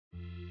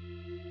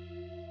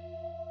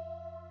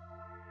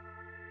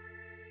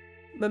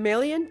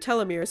Mammalian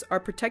telomeres are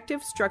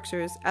protective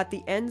structures at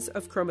the ends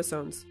of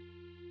chromosomes.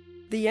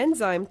 The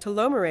enzyme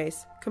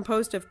telomerase,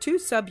 composed of two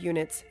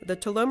subunits, the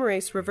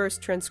telomerase reverse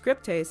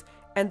transcriptase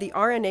and the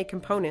RNA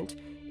component,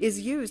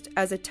 is used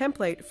as a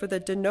template for the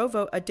de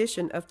novo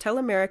addition of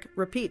telomeric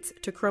repeats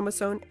to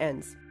chromosome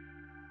ends.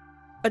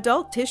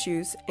 Adult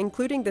tissues,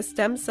 including the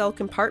stem cell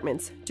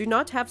compartments, do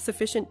not have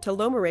sufficient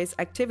telomerase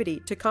activity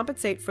to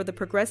compensate for the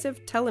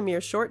progressive telomere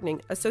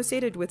shortening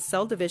associated with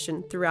cell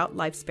division throughout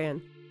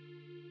lifespan.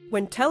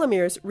 When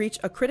telomeres reach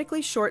a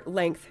critically short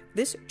length,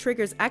 this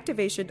triggers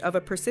activation of a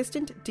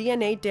persistent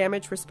DNA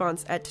damage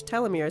response at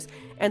telomeres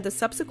and the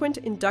subsequent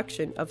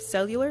induction of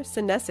cellular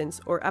senescence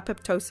or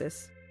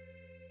apoptosis.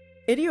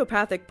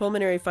 Idiopathic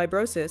pulmonary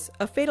fibrosis,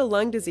 a fatal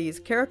lung disease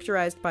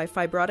characterized by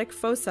fibrotic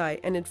foci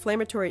and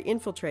inflammatory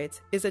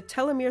infiltrates, is a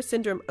telomere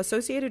syndrome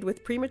associated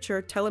with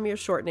premature telomere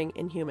shortening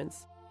in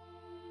humans.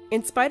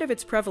 In spite of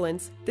its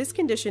prevalence, this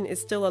condition is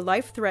still a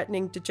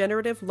life-threatening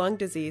degenerative lung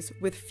disease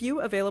with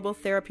few available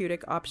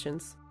therapeutic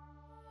options.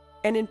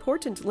 An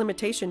important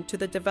limitation to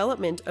the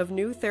development of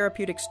new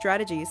therapeutic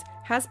strategies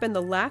has been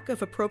the lack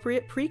of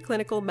appropriate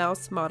preclinical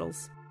mouse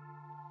models.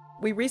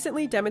 We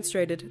recently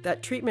demonstrated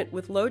that treatment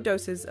with low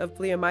doses of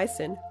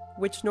bleomycin,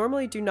 which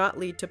normally do not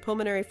lead to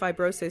pulmonary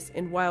fibrosis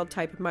in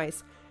wild-type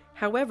mice,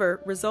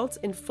 however, results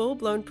in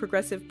full-blown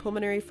progressive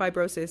pulmonary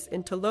fibrosis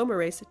in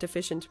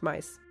telomerase-deficient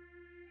mice.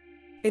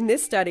 In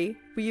this study,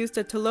 we used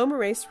a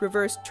telomerase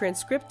reverse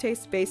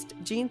transcriptase-based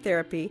gene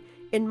therapy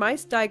in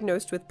mice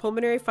diagnosed with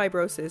pulmonary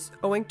fibrosis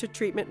owing to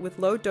treatment with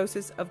low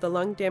doses of the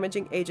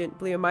lung-damaging agent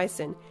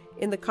bleomycin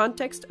in the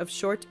context of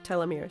short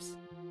telomeres.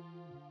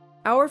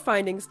 Our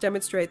findings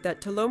demonstrate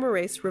that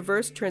telomerase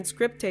reverse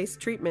transcriptase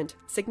treatment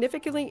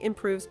significantly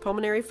improves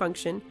pulmonary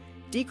function,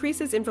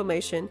 decreases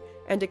inflammation,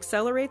 and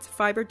accelerates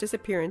fiber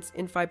disappearance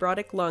in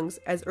fibrotic lungs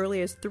as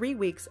early as 3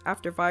 weeks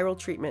after viral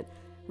treatment,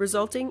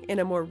 resulting in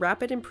a more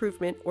rapid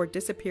improvement or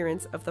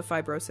disappearance of the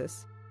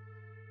fibrosis.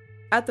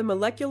 At the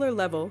molecular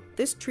level,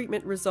 this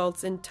treatment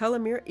results in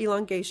telomere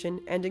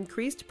elongation and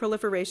increased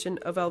proliferation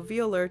of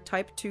alveolar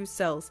type II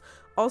cells,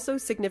 also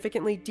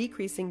significantly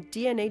decreasing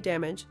DNA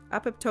damage,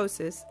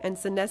 apoptosis, and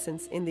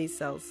senescence in these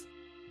cells.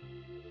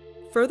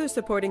 Further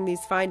supporting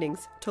these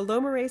findings,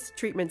 telomerase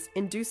treatments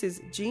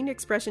induces gene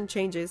expression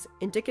changes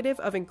indicative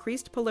of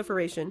increased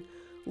proliferation,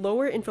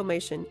 lower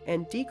inflammation,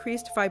 and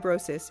decreased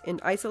fibrosis in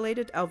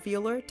isolated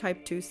alveolar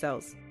type II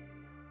cells.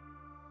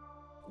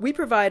 We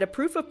provide a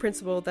proof of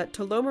principle that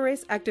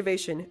telomerase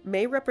activation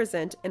may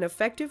represent an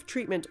effective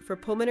treatment for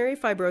pulmonary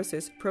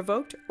fibrosis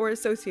provoked or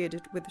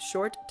associated with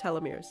short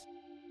telomeres.